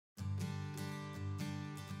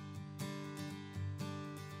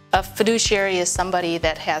A fiduciary is somebody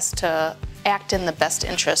that has to act in the best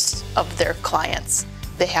interests of their clients.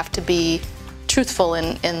 They have to be truthful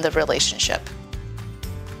in the relationship.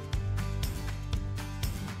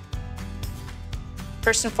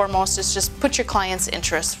 First and foremost is just put your client's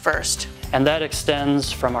interests first. And that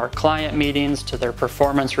extends from our client meetings to their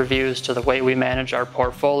performance reviews to the way we manage our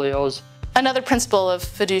portfolios. Another principle of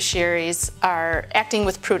fiduciaries are acting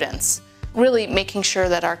with prudence, really making sure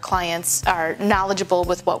that our clients are knowledgeable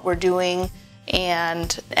with what we're doing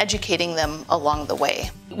and educating them along the way.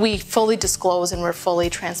 We fully disclose and we're fully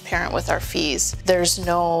transparent with our fees. There's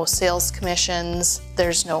no sales commissions,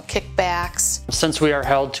 there's no kickbacks. Since we are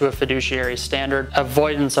held to a fiduciary standard,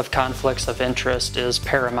 avoidance of conflicts of interest is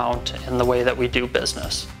paramount in the way that we do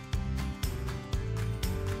business.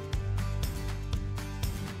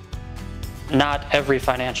 Not every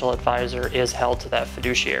financial advisor is held to that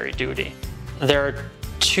fiduciary duty. There are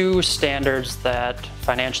two standards that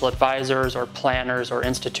financial advisors or planners or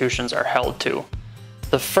institutions are held to.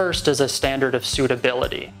 The first is a standard of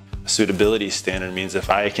suitability. A suitability standard means if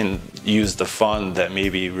I can use the fund that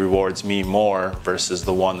maybe rewards me more versus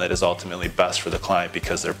the one that is ultimately best for the client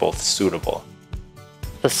because they're both suitable.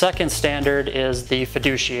 The second standard is the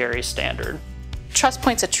fiduciary standard.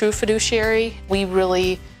 TrustPoint's a true fiduciary. We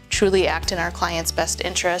really truly act in our client's best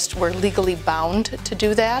interest. We're legally bound to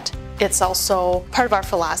do that. It's also part of our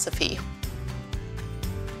philosophy.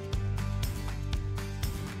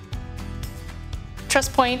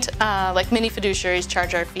 TrustPoint, like many fiduciaries,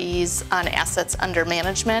 charge our fees on assets under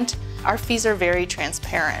management. Our fees are very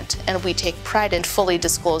transparent, and we take pride in fully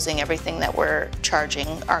disclosing everything that we're charging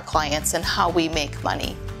our clients and how we make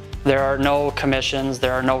money. There are no commissions,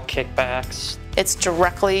 there are no kickbacks. It's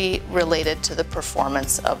directly related to the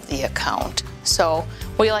performance of the account. So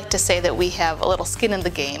we like to say that we have a little skin in the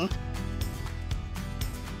game.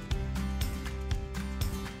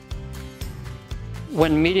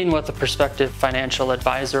 When meeting with a prospective financial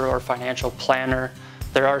advisor or financial planner,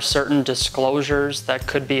 there are certain disclosures that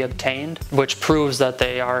could be obtained, which proves that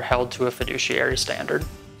they are held to a fiduciary standard.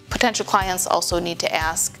 Potential clients also need to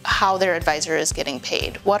ask how their advisor is getting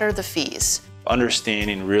paid. What are the fees?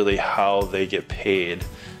 Understanding really how they get paid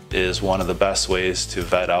is one of the best ways to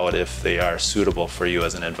vet out if they are suitable for you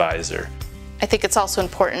as an advisor. I think it's also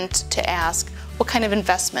important to ask what kind of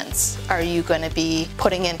investments are you going to be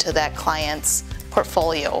putting into that client's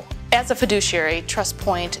portfolio. As a fiduciary,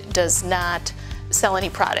 TrustPoint does not sell any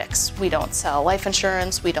products. We don't sell life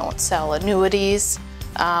insurance, we don't sell annuities.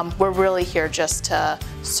 We're really here just to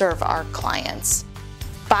serve our clients.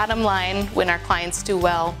 Bottom line, when our clients do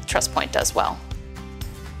well, TrustPoint does well.